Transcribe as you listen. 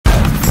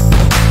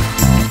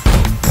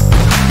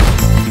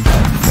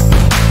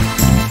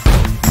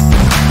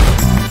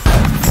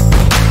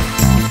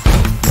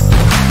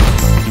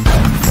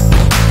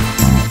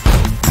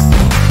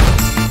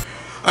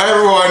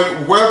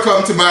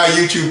welcome to my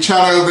YouTube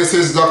channel. This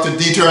is Dr.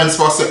 D. Terrence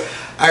Foster.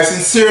 I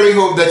sincerely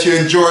hope that you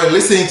enjoy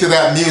listening to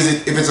that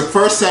music. If it's the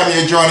first time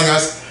you're joining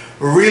us,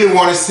 I really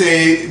want to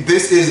say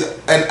this is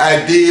an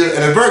ideal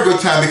and a very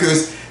good time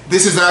because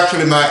this is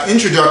actually my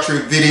introductory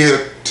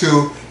video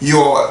to you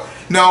all.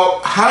 Now,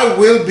 I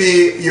will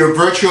be your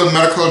virtual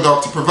medical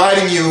doctor,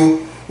 providing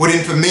you with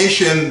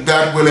information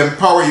that will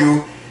empower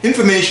you,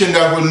 information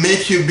that will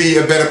make you be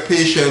a better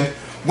patient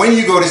when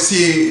you go to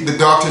see the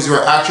doctors who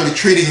are actually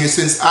treating you,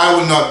 since I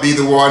will not be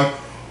the one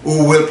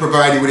who will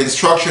provide you with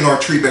instruction or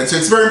treatment. So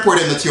it's very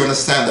important that you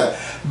understand that.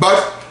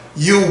 But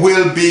you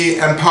will be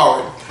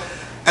empowered.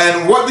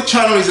 And what the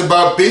channel is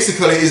about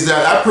basically is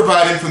that I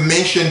provide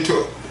information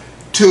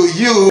to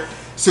you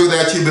so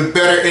that you be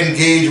better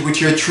engaged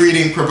with your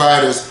treating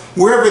providers,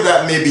 whoever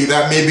that may be.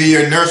 That may be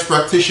your nurse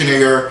practitioner,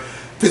 your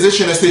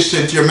physician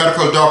assistant, your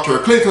medical doctor,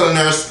 clinical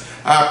nurse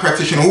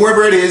practitioner,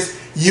 whoever it is,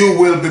 you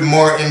will be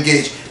more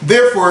engaged.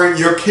 Therefore,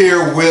 your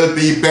care will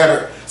be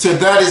better. So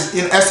that is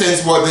in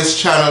essence what this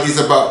channel is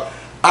about.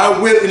 I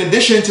will, in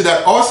addition to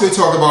that, also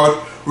talk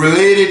about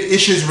related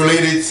issues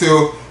related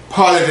to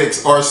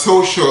politics or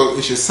social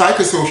issues,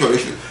 psychosocial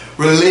issues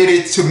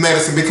related to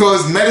medicine,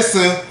 because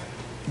medicine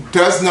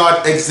does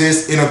not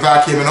exist in a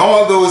vacuum, and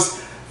all those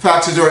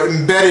factors are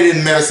embedded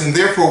in medicine.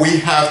 Therefore, we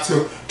have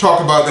to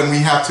talk about them, we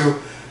have to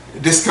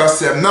discuss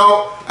them.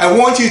 Now, I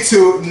want you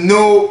to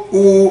know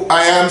who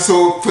I am,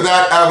 so for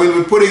that I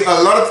will be putting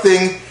a lot of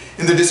things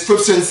in the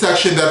description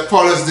section that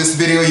follows this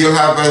video. You'll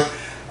have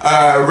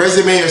a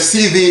resume or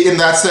CV in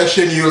that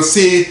section. You'll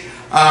see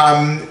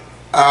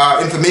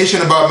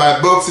information about my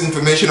books,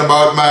 information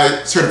about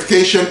my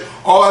certification.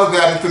 All of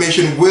that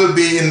information will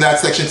be in that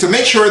section, so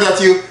make sure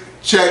that you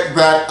check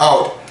that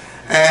out.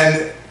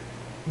 And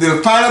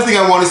the final thing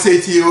I want to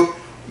say to you,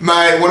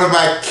 one of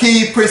my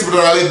key principles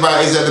that I live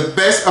by is that the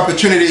best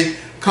opportunity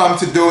comes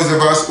to those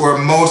of us who are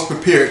most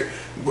prepared.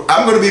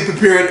 I'm going to be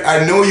prepared.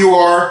 I know you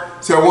are,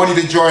 so I want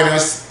you to join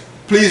us.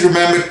 Please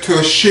remember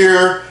to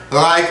share,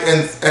 like,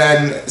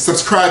 and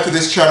subscribe to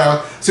this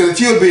channel so that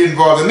you'll be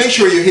involved. And make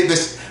sure you hit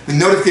the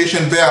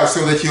notification bell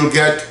so that you'll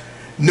get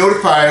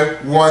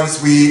notified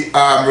once we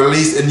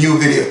release a new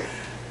video.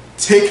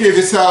 Take care of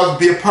yourself,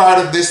 be a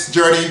part of this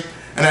journey,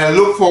 and I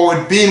look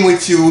forward to being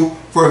with you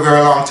for a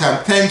very long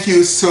time. Thank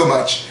you so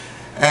much,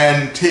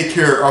 and take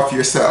care of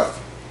yourself.